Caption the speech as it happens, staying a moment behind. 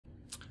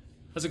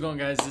How's it going,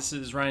 guys? This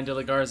is Ryan De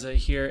La Garza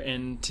here,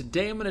 and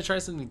today I'm going to try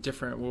something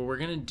different where we're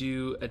going to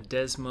do a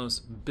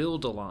Desmos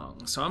Build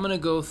Along. So I'm going to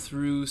go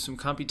through some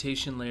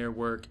computation layer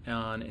work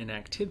on an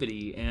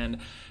activity, and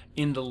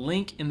in the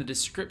link in the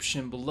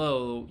description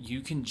below,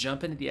 you can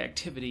jump into the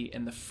activity,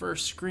 and the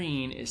first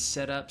screen is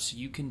set up so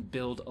you can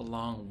build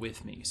along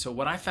with me. So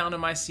what I found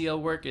in my CL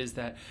work is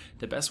that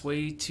the best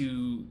way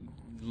to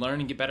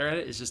learn and get better at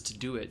it is just to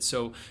do it.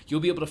 So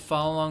you'll be able to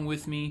follow along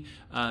with me,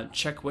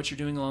 check what you're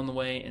doing along the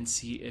way, and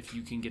see if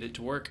you can get it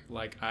to work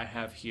like I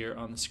have here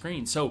on the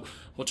screen. So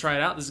we'll try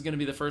it out. This is going to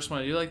be the first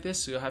one I do like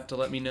this, so you'll have to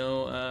let me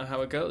know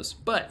how it goes.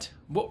 But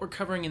what we're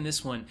covering in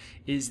this one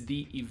is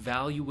the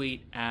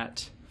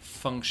evaluateAt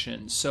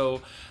function.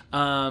 So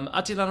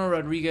Atilano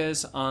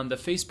Rodriguez on the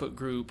Facebook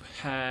group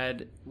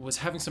was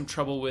having some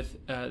trouble with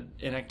an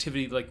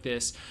activity like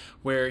this,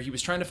 where he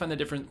was trying to find the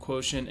different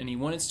quotient and he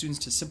wanted students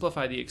to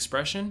simplify the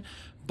expression,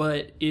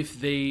 but if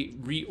they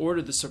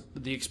reordered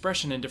the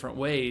expression in different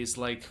ways,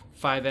 like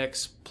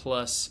 5x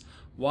plus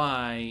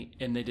y,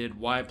 and they did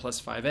y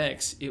plus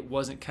 5x, it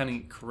wasn't counting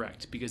it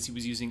correct because he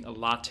was using a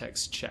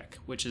Latex check,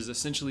 which is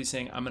essentially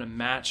saying I'm going to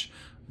match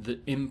the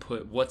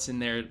input, what's in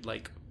there,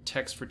 like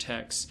text for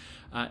text,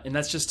 and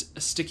that's just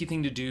a sticky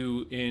thing to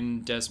do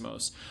in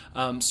Desmos.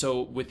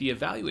 So with the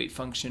evaluate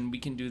function, we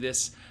can do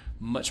this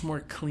much more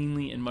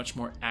cleanly and much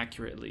more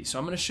accurately. So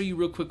I'm going to show you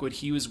real quick what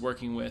he was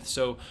working with.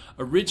 So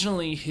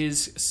originally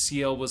his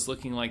CL was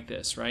looking like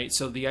this, right?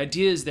 So the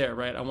idea is there,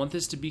 right? I want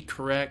this to be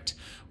correct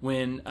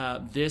when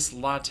this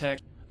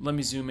Latex, let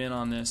me zoom in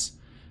on this.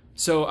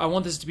 So I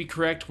want this to be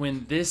correct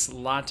when this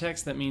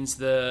Latex, that means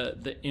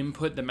the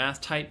input, the math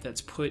type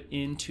that's put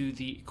into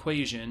the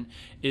equation,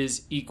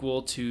 is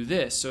equal to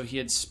this. So he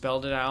had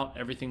spelled it out,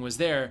 everything was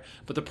there.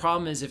 But the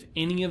problem is if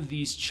any of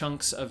these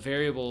chunks of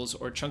variables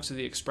or chunks of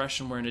the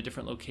expression were in a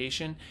different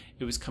location,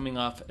 it was coming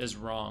off as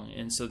wrong.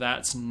 And so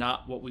that's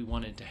not what we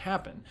wanted to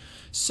happen.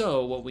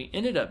 So what we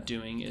ended up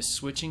doing is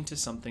switching to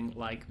something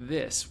like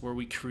this, where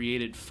we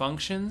created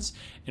functions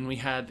and we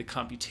had the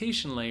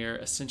computation layer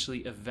essentially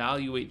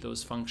evaluate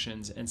those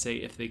functions and say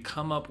if they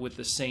come up with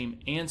the same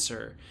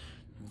answer,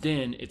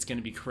 then it's going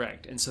to be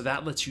correct. And so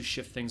that lets you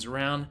shift things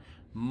around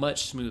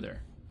much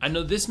smoother. I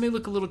know this may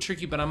look a little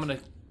tricky, but I'm going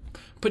to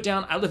put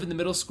down, I live in the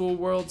middle school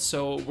world,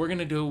 so we're going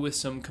to go with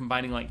some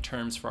combining like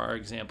terms for our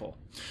example.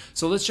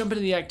 So let's jump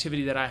into the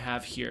activity that I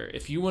have here.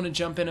 If you want to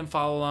jump in and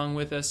follow along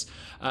with us,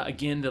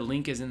 again, the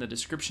link is in the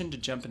description to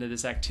jump into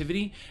this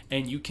activity,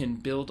 and you can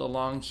build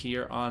along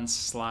here on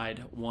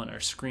slide 1 or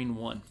screen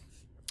 1.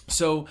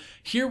 So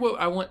here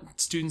what I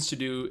want students to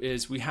do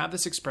is we have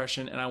this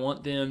expression and I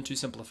want them to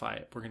simplify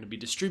it. We're going to be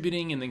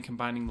distributing and then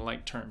combining the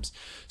like terms.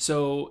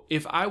 So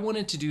if I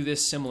wanted to do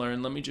this similar,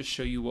 and let me just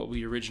show you what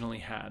we originally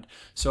had.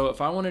 So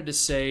if I wanted to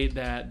say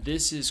that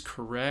this is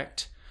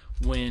correct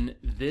when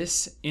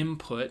this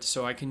input,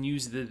 so I can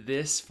use the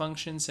this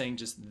function saying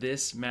just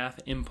this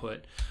math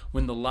input,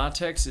 when the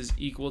Latex is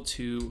equal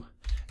to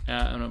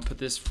I'm going to put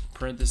this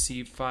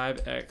parenthesis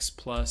 5x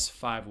plus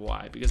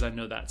 5y because I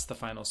know that's the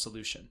final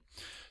solution.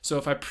 So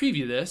if I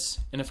preview this,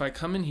 and if I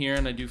come in here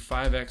and I do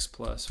 5x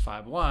plus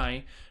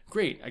 5y,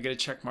 great, I get a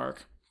check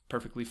mark,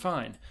 perfectly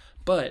fine.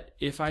 But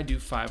if I do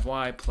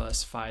 5y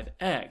plus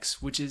 5x,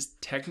 which is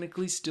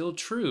technically still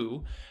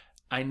true,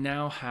 I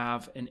now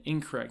have an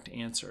incorrect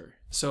answer.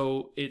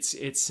 So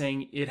it's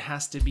saying it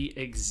has to be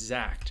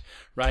exact,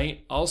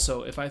 right?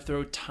 Also, if I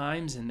throw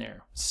times in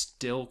there,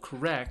 still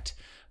correct,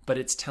 but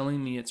it's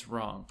telling me it's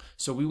wrong.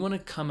 So we want to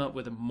come up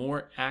with a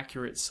more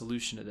accurate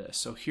solution to this.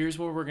 So here's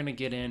where we're going to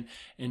get in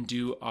and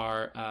do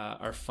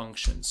our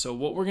function. So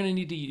what we're going to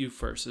need to do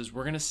first is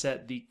we're going to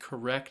set the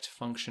correct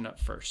function up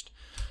first.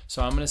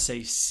 So I'm going to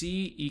say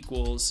C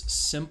equals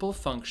simple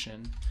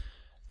function,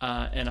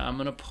 and I'm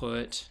going to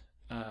put,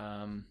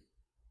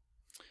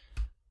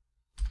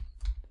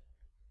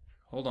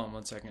 hold on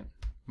one second.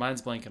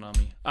 Mine's blanking on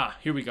me.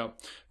 Here we go.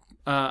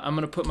 I'm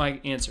going to put my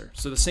answer.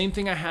 So the same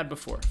thing I had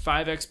before,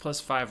 5x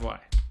plus 5y.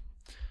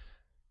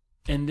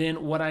 And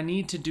then what I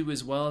need to do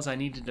as well is I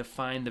need to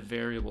define the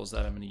variables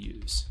that I'm going to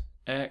use.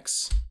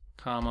 X,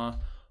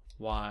 comma,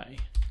 y,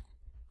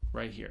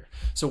 right here.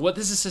 So what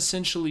this is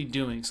essentially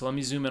doing, so let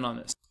me zoom in on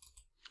this.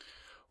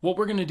 What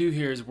we're going to do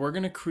here is we're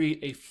going to create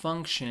a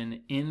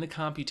function in the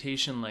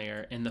computation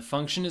layer, and the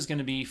function is going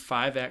to be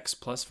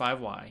 5x plus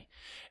 5y.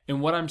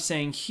 And what I'm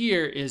saying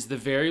here is the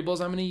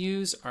variables I'm going to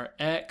use are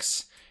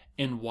x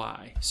and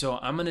y. So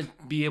I'm going to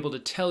be able to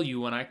tell you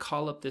when I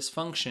call up this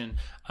function,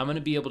 I'm going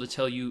to be able to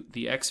tell you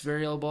the x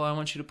variable I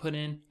want you to put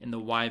in and the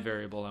y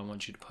variable I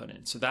want you to put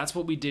in. So that's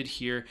what we did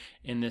here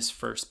in this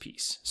first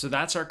piece. So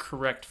that's our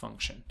correct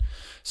function.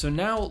 So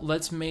now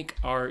let's make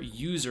our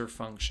user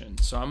function.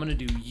 So I'm going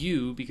to do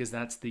u because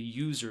that's the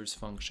user's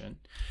function.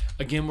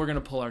 Again, we're going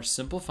to pull our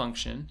simple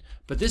function,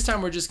 but this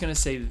time we're just going to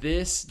say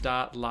this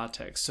dot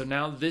latex. So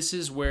now this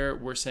is where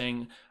we're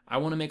saying I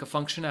want to make a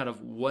function out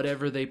of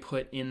whatever they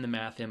put in the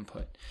math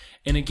input.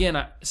 And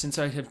again, since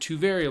I have two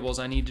variables,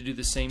 I need to do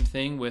the same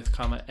thing with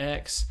comma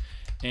x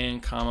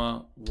and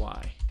comma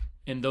y.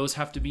 and those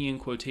have to be in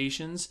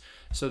quotations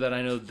so that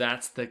I know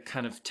that's the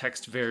kind of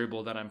text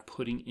variable that I'm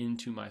putting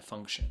into my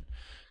function.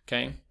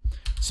 Okay,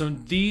 so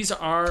these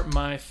are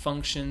my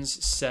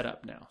functions set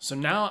up now. So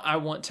now I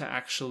want to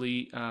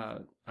actually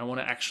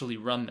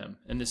run them,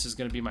 and this is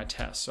going to be my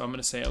test. So I'm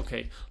going to say,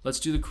 okay, let's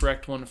do the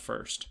correct one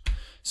first.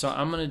 So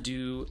I'm going to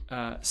do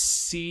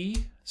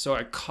C. So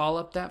I call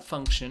up that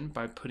function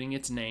by putting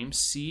its name,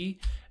 C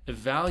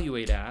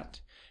evaluateAt,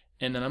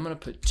 and then I'm going to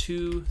put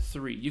 2,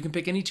 3. You can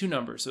pick any two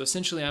numbers. So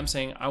essentially I'm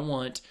saying I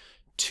want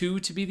 2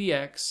 to be the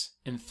X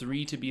and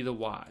 3 to be the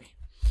Y.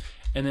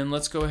 And then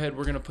let's go ahead,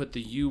 we're going to put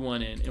the U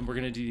one in, and we're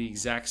going to do the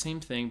exact same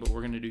thing, but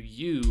we're going to do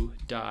U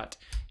dot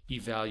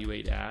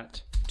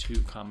evaluateAt 2,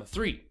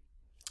 3.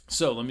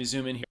 So let me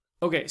zoom in here.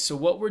 Okay, so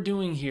what we're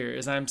doing here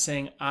is I'm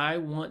saying I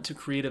want to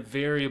create a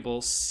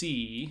variable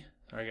C.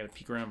 I got to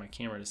peek around my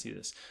camera to see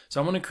this.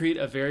 So I want to create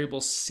a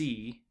variable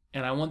C,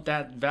 and I want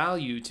that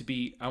value to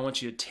be, I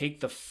want you to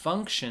take the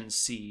function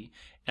C,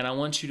 and I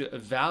want you to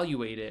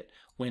evaluate it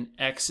when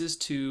X is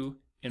 2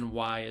 and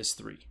Y is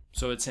 3.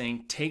 So it's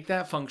saying take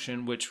that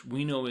function, which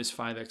we know is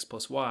 5x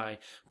plus y,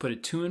 put a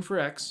 2 in for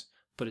x,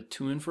 put a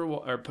 2 in for y,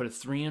 or put a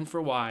 3 in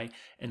for y,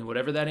 and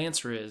whatever that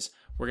answer is,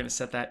 we're going to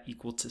set that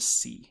equal to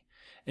c.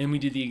 And we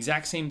did the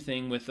exact same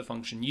thing with the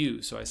function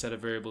u. So I set a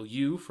variable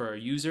u for our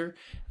user.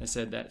 I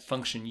said that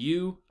function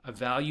u,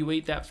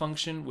 evaluate that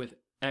function with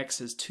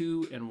x is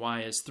 2 and y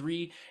is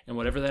 3, and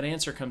whatever that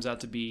answer comes out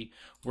to be,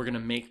 we're going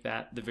to make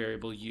that the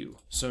variable u.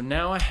 So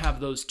now I have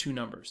those two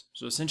numbers.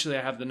 So essentially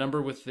I have the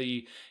number with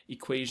the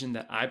equation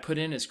that I put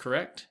in is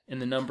correct, and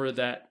the number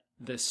that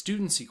the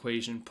student's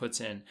equation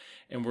puts in,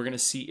 and we're going to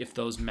see if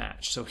those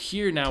match. So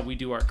here now we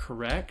do our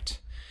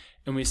correct,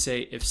 and we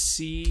say if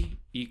c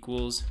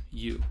equals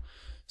u.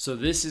 So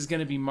this is going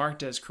to be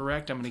marked as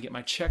correct. I'm going to get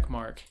my check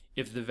mark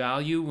if the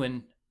value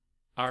when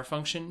our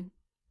function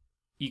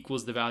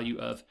equals the value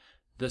of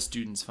the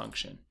student's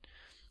function.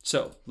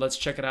 So let's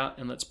check it out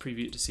and let's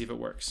preview it to see if it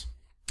works.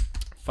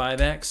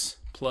 5x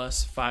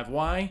plus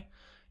 5y,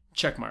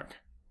 check mark.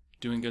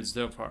 Doing good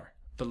so far.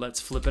 But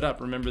let's flip it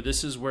up. Remember,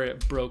 this is where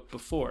it broke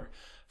before.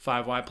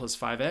 5y plus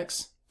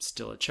 5x,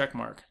 still a check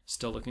mark,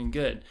 still looking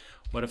good.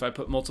 What if I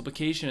put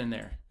multiplication in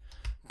there?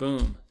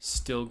 Boom,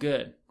 still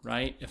good,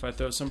 right? If I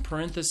throw some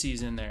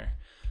parentheses in there,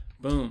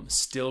 boom,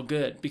 still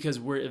good, because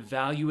we're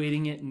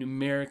evaluating it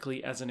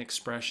numerically as an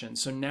expression.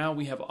 So now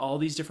we have all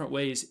these different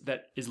ways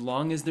that as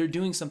long as they're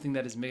doing something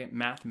that is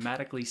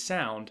mathematically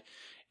sound,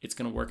 it's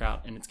going to work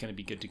out and it's going to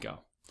be good to go.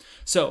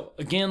 So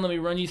again, let me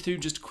run you through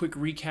just a quick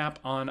recap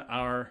on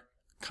our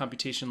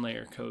computation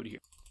layer code here.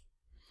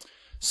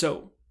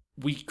 So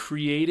we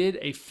created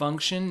a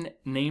function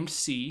named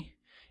C,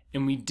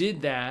 and we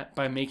did that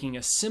by making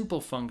a simple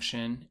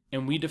function,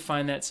 and we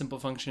defined that simple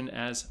function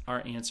as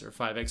our answer,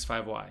 5x,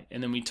 5y.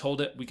 And then we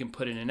told it we can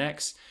put in an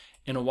x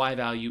and a y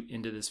value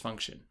into this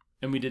function.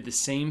 And we did the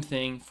same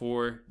thing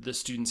for the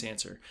student's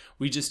answer.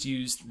 We just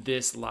used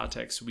this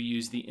Latex. We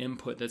used the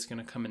input that's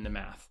going to come in the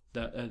math,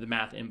 the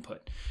math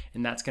input,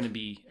 and that's going to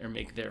be or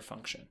make their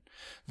function.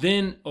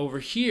 Then over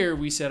here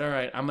we said, all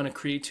right, I'm going to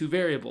create two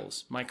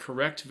variables, my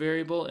correct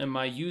variable and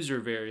my user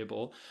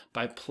variable,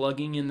 by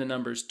plugging in the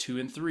numbers 2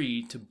 and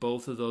 3 to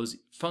both of those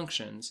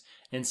functions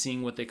and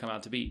seeing what they come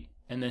out to be.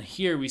 And then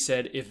here we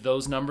said if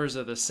those numbers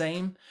are the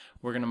same,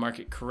 we're going to mark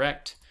it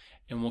correct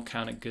and we'll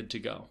count it good to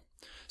go.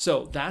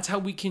 So that's how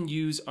we can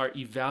use our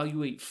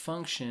evaluate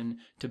function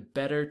to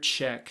better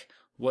check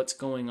what's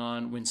going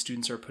on when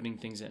students are putting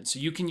things in. So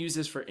you can use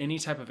this for any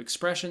type of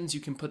expressions.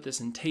 You can put this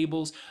in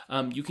tables.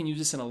 You can use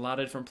this in a lot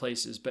of different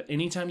places. But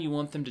anytime you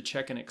want them to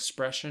check an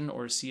expression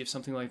or see if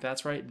something like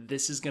that's right,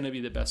 this is going to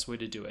be the best way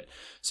to do it.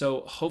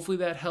 So hopefully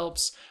that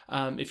helps.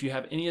 If you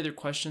have any other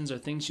questions or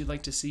things you'd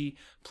like to see,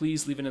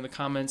 please leave it in the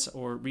comments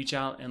or reach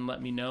out and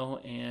let me know.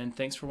 And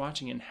thanks for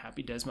watching, and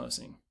happy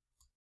Desmosing.